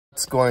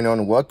What's going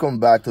on? Welcome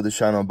back to the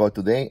channel. But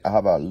today I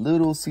have a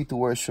little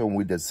situation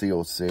with the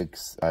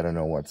Z06. I don't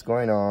know what's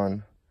going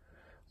on,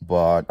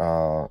 but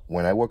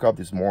when I woke up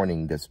this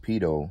morning, the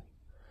speedo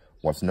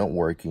was not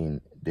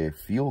working, the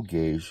fuel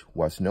gauge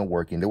was not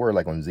working. They were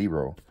like on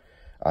 0,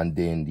 and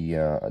then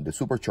the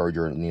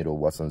supercharger needle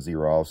was on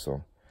 0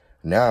 also.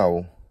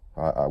 Now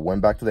I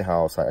went back to the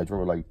house. I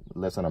drove like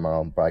less than a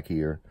mile back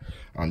here,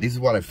 and this is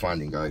what I'm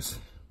finding, guys.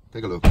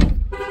 Take a look.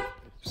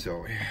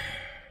 So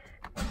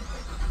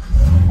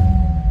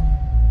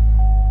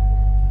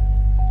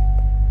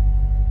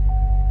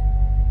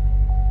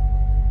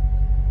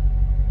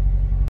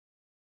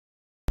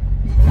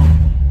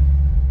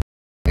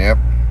yep,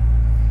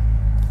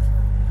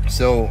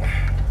 so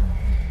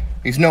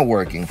it's not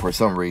working for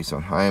some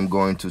reason. I am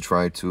going to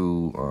try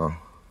to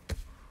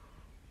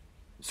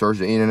search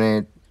the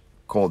internet,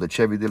 call the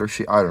Chevy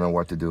dealership. I don't know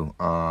what to do.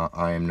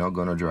 I am not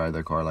gonna drive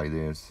the car like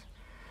this.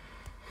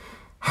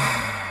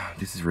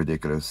 This is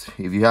ridiculous.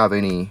 If you have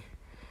any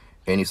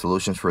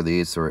solutions for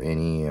this, or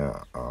any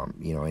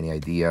any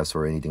ideas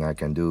or anything I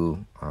can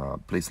do,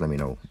 please let me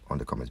know on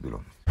the comments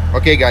below.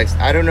 Okay guys,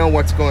 I don't know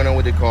what's going on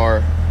with the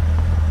car,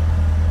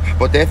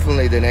 but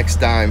definitely the next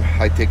time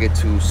I take it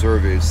to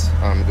service,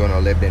 I'm gonna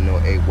let them know,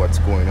 hey, what's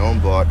going on.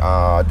 But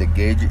the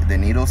gauge, the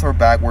needles are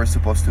back where it's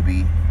supposed to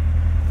be.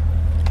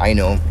 I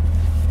know.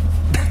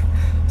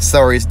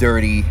 Sorry, it's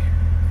dirty.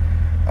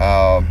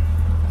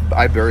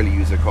 I barely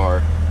use the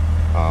car.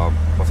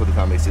 Most of the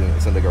time it's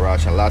in the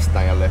garage, and last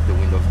night I left the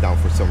windows down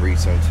for some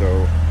reason.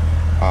 So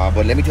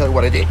but let me tell you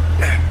what I did.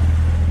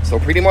 So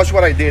pretty much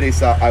what I did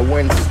is I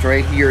went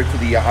straight here to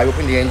the I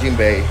opened the engine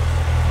bay,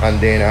 and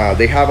then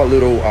they have a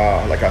little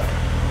like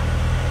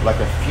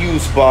a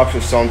fuse box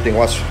or something. I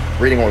was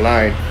reading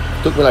online.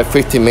 It took me like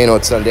 15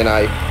 minutes, and then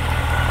I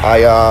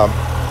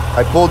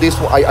pulled this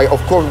one. I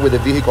of course, with the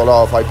vehicle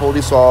off, I pulled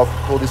this off,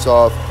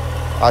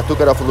 I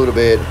took it off a little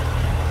bit.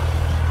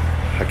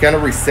 I kind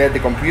of reset the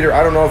computer.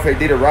 I don't know if I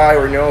did it right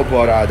or no,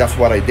 but that's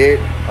what I did.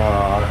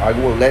 I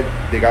will let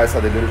the guys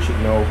at the dealership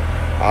know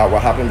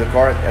what happened to the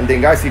car. And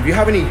then guys, if you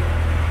have any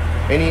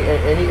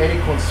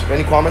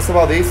comments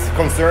about these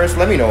concerns,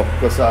 let me know,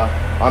 because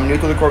I'm new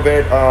to the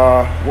Corvette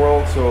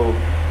world, so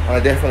I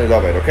definitely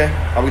love it. Okay,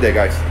 have a good day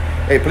guys.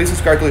 Hey, please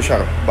subscribe to the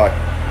channel. Bye.